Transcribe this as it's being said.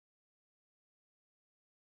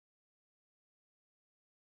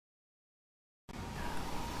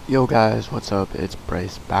Yo guys, what's up? It's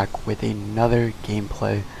Bryce back with another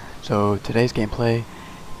gameplay. So today's gameplay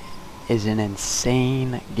is an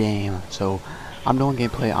insane game. So I'm doing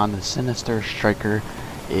gameplay on the Sinister Striker.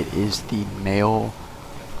 It is the male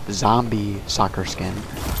zombie soccer skin.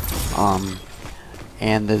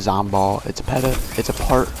 And the Zomball. It's a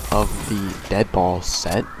part of the Dead Ball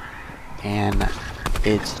set, and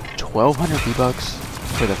it's 1,200 V-Bucks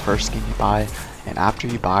for the first skin you buy. And after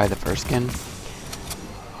you buy the first skin,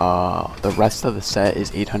 the rest of the set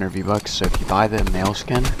is 800 V-Bucks. So if you buy the male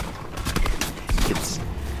skin, it's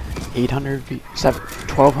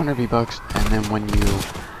 1,200 V-Bucks, and then when you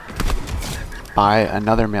buy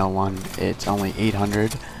another male one, it's only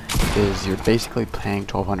 800, because you're basically paying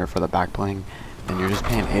 1,200 for the back bling, and you're just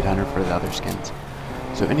paying 800 for the other skins.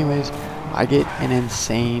 So anyways, I get an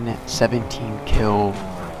insane 17 kill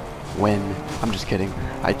win. I'm just kidding.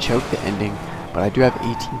 I choked the ending, but I do have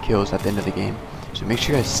 18 kills at the end of the game. So make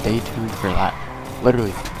sure you guys stay tuned for that.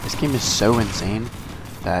 Literally, this game is so insane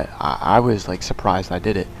that I was like surprised I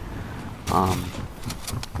did it.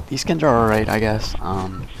 These skins are alright, I guess. I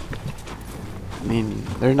mean,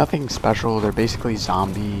 they're nothing special. They're basically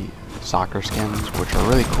zombie soccer skins, which are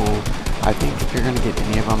really cool. I think if you're gonna get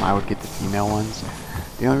any of them, I would get the female ones.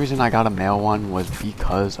 The only reason I got a male one was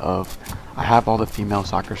because of I have all the female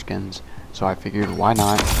soccer skins, so I figured why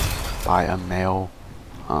not buy a male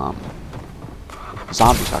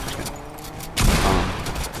zombie soccer skin.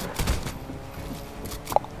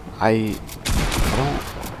 I don't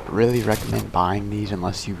really recommend buying these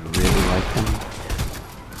unless you really like them.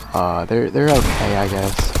 They're okay, I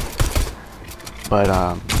guess. But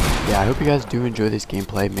yeah, I hope you guys do enjoy this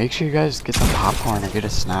gameplay. Make sure you guys get some popcorn or get a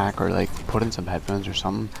snack, or like put in some headphones or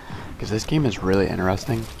something, because this game is really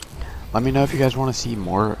interesting. Let me know if you guys want to see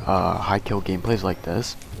more high kill gameplays like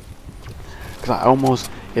this, because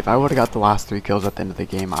if I would have got the last 3 kills at the end of the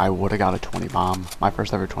game, I would have got a 20 bomb, my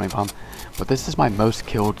first ever 20 bomb. But this is my most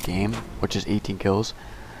killed game, which is 18 kills.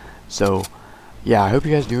 So yeah, I hope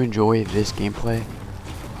you guys do enjoy this gameplay.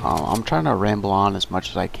 I'm trying to ramble on as much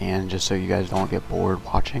as I can, just so you guys don't get bored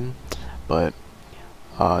watching. But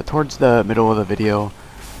towards the middle of the video,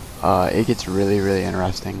 it gets really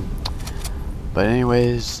interesting. But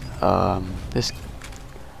anyways,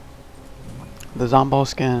 the Zomball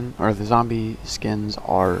skin, or the zombie skins,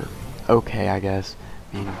 are okay, I guess.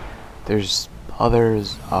 I mean, there's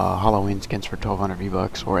others, Halloween skins for 1,200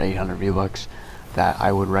 V-Bucks or 800 V-Bucks that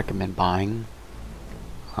I would recommend buying.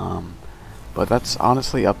 But that's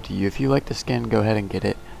honestly up to you. If you like the skin, go ahead and get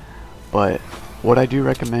it. But what I do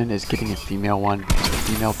recommend is getting a female one, because the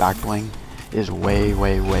female back bling is way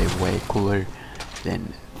cooler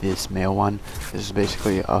than this male one. This is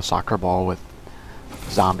basically a soccer ball with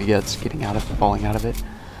zombie guts falling out of it.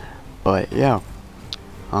 But yeah,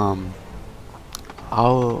 I'll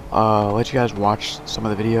let you guys watch some of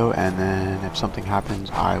the video, and then if something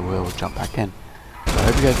happens, I will jump back in. So I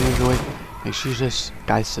hope you guys do enjoy. Make sure you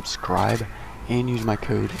guys subscribe and use my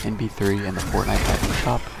code NB3 in the Fortnite item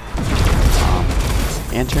shop,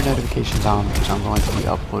 and turn notifications on, because I'm going to be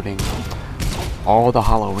uploading all the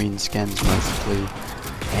Halloween skins mostly,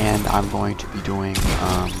 and I'm going to be doing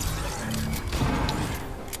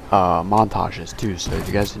montages too. So if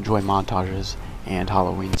you guys enjoy montages and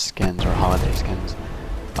Halloween skins or holiday skins,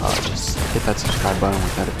 just hit that subscribe button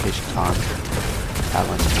with notifications on. That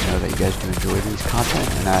lets me know that you guys do enjoy these content,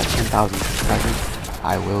 and at 10,000 subscribers,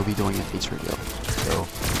 I will be doing a face reveal. So,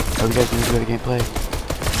 hope you guys do enjoy the gameplay.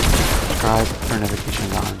 Subscribe, turn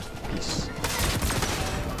notifications on. Peace.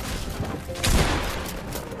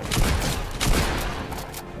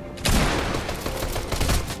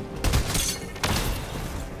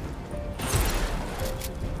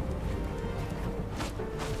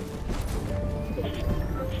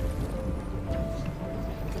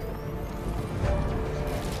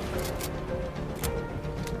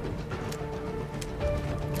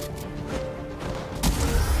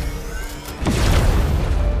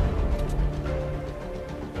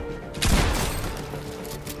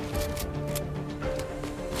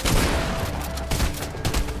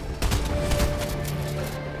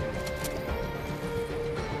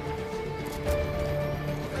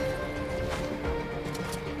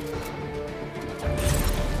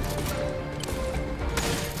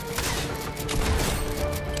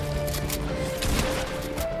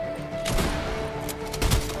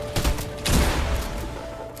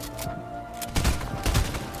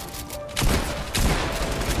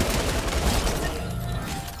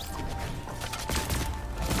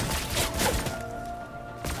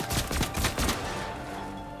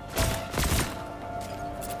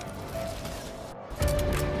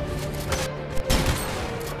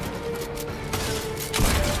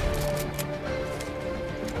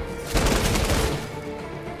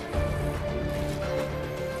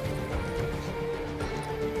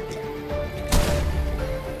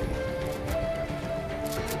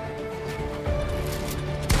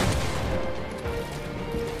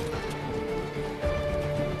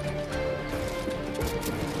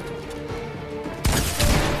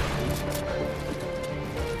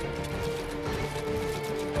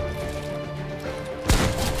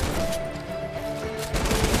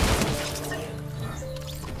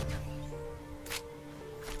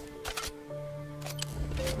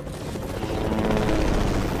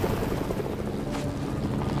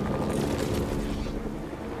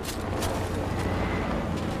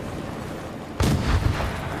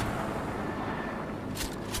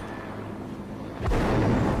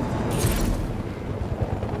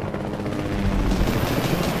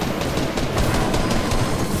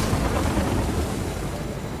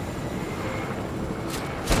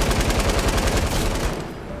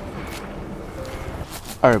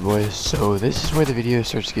 Alright boys, so this is where the video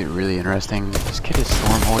starts to get really interesting. This kid is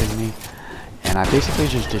storm holding me, and I basically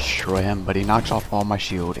just destroy him, but he knocks off all my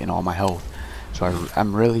shield and all my health. So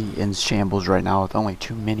I'm really in shambles right now with only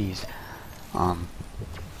 2 minis. I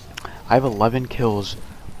have 11 kills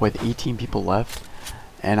with 18 people left,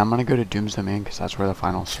 and I'm gonna go to Doomsdomain because that's where the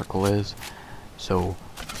final circle is. So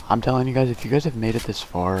I'm telling you guys, if you guys have made it this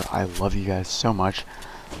far, I love you guys so much.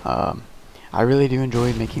 I really do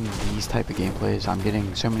enjoy making these type of gameplays. I'm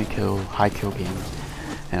getting so many high kill games,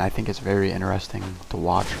 and I think it's very interesting to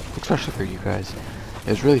watch, especially for you guys. It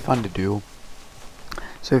was really fun to do.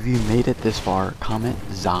 So if you made it this far, comment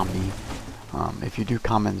zombie. If you do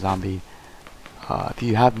comment zombie, if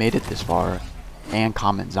you have made it this far and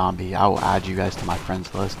comment zombie, I will add you guys to my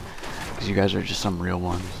friends list because you guys are just some real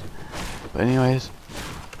ones. But anyways,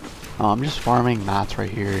 I'm just farming mats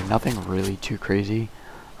right here, nothing really too crazy.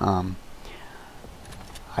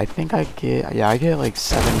 I think I get like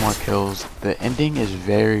 7 more kills. The ending is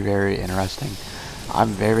very, very interesting. I'm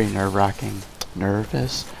very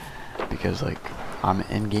nervous because like I'm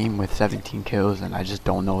in game with 17 kills and I just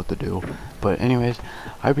don't know what to do. But anyways,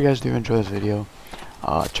 I hope you guys do enjoy this video.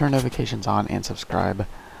 Turn notifications on and subscribe.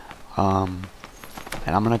 And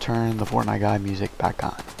I'm gonna turn the Fortnite guy music back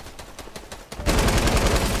on.